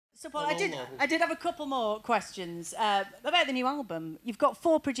So, Paul, I did have a couple more questions about the new album. You've got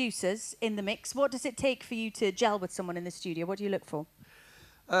 4 producers in the mix. What does it take for you to gel with someone in the studio? What do you look for?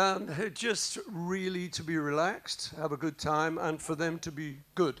 Just really to be relaxed, have a good time, and for them to be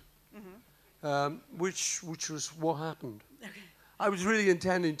good, which was what happened. Okay. I was really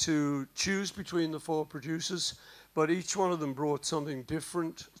intending to choose between the 4 producers, but each one of them brought something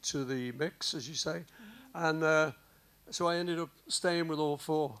different to the mix, as you say, and so I ended up staying with all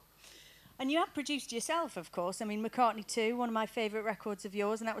 4. And you have produced yourself, of course. I mean, McCartney 2, one of my favourite records of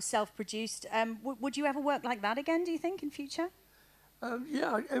yours, and that was self-produced. Would you ever work like that again, do you think, in future?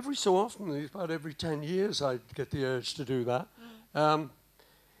 Yeah, every so often, about every 10 years, I get the urge to do that.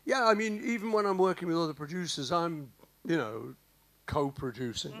 Yeah, I mean, even when I'm working with other producers, I'm, you know,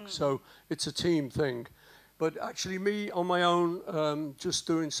 co-producing. So it's a team thing. But actually, me on my own, just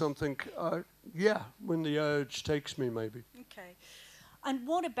doing something, yeah, when the urge takes me, maybe. Okay. And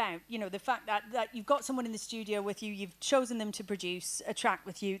what about, you know, the fact that you've got someone in the studio with you, you've chosen them to produce a track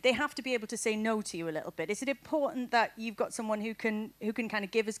with you. They have to be able to say no to you a little bit. Is it important that you've got someone who can kind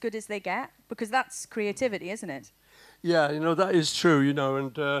of give as good as they get? Because that's creativity, isn't it? Yeah, you know, that is true, you know,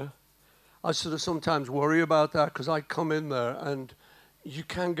 and I sort of sometimes worry about that because I come in there and you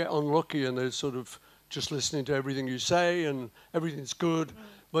can get unlucky and they're sort of just listening to everything you say and everything's good.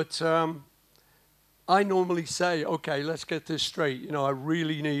 But I normally say, okay, let's get this straight. You know, I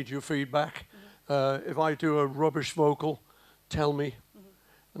really need your feedback. If I do a rubbish vocal, tell me,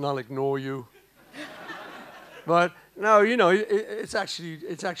 and I'll ignore you. But no, you know, it's actually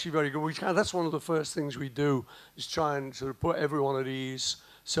very good. That's one of the first things we do, is try and sort of put everyone at ease.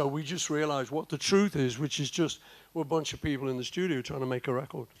 So we just realize what the truth is, which is just we're a bunch of people in the studio trying to make a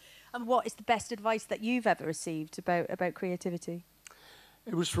record. And what is the best advice that you've ever received about creativity?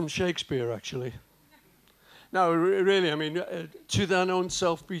 It was from Shakespeare, actually. No, really, I mean, to thine own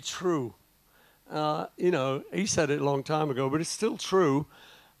self be true. You know, he said it a long time ago, but it's still true.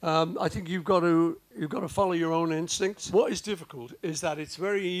 I think you've got to follow your own instincts. What is difficult is that it's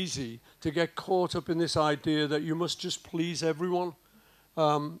very easy to get caught up in this idea that you must just please everyone.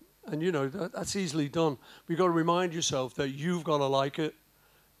 And, you know, that's easily done. But you've got to remind yourself that you've got to like it,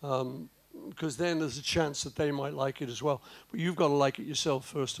 because then there's a chance that they might like it as well. But you've got to like it yourself,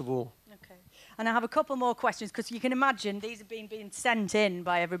 first of all. And I have a couple more questions, because you can imagine these have been being sent in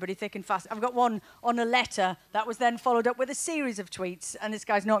by everybody thick and fast. I've got one on a letter that was then followed up with a series of tweets, and this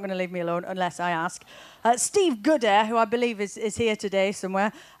guy's not going to leave me alone unless I ask. Steve Goodair, who I believe is here today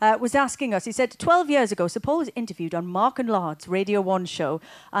somewhere, was asking us, he said, 12 years ago, Sir Paul was interviewed on Mark and Lard's Radio 1 show,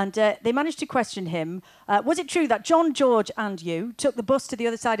 and they managed to question him, was it true that John, George and you took the bus to the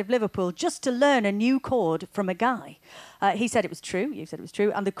other side of Liverpool just to learn a new chord from a guy? He said it was true, you said it was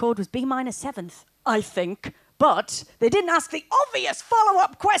true, and the chord was B minor 7th, I think. But they didn't ask the obvious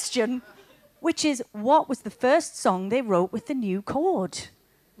follow-up question, which is, what was the first song they wrote with the new chord?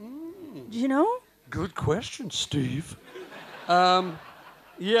 Do you know? Good question, Steve.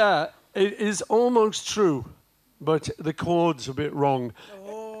 Yeah, it is almost true, but the chord's a bit wrong.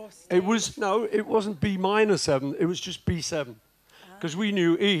 Oh, it wasn't B minor 7, it was just B7. Because we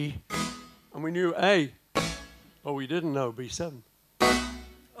knew E, and we knew A. Oh, we didn't know B7.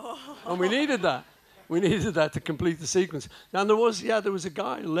 Oh. And we needed that. We needed that to complete the sequence. And there was a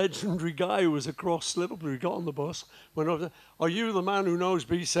guy, a legendary guy who was across Liverpool. He got on the bus, went over there, are you the man who knows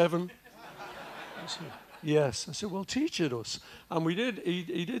B7? I said, yes. I said, well, teach it us. And we did.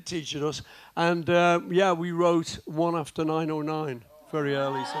 He did teach it us. And, yeah, we wrote 1 after 9:09 very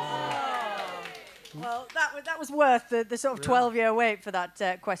early. So, well, that was worth the sort of 12-year wait for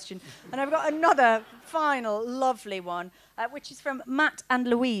that question. And I've got another final lovely one, which is from Matt and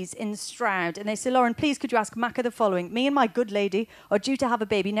Louise in Stroud. And they say, Lauren, please could you ask Macca the following? Me and my good lady are due to have a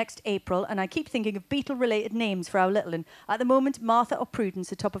baby next April, and I keep thinking of Beatle-related names for our little one. At the moment, Martha or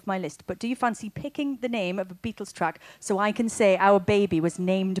Prudence are top of my list. But do you fancy picking the name of a Beatles track so I can say our baby was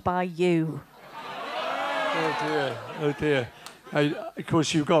named by you? Oh, dear. Oh, dear. Of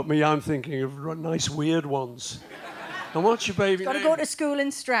course, you've got me. I'm thinking of nice, weird ones. And what's your baby name? Got to go to school in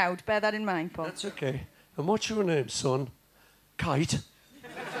Stroud. Bear that in mind, Paul. That's okay. And what's your name, son? Kite.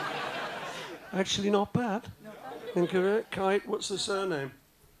 Actually, not bad. Think of it. Kite. What's the surname?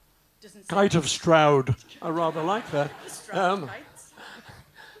 Kite of Stroud. I rather like that. Stroud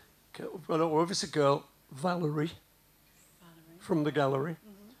well, if it's a girl, Valerie. From the gallery.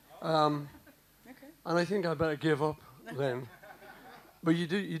 Okay. And I think I better give up then. But you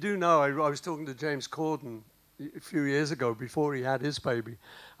do know, I was talking to James Corden a few years ago before he had his baby,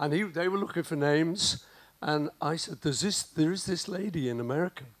 and they were looking for names, and I said, there is this lady in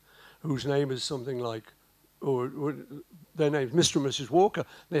America whose name is something like or their name's Mr. and Mrs. Walker.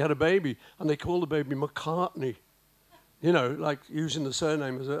 They had a baby, and they called the baby McCartney. You know, like using the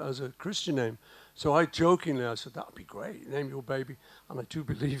surname as a Christian name. So I jokingly said, that'd be great, name your baby. And I do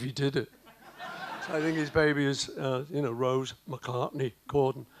believe he did it. So I think his baby is, Rose McCartney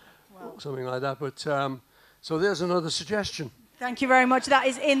Gordon, or something like that. But so there's another suggestion. Thank you very much. That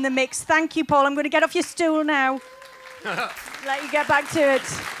is in the mix. Thank you, Paul. I'm going to get off your stool now. Let you get back to it.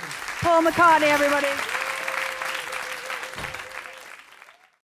 Paul McCartney, everybody.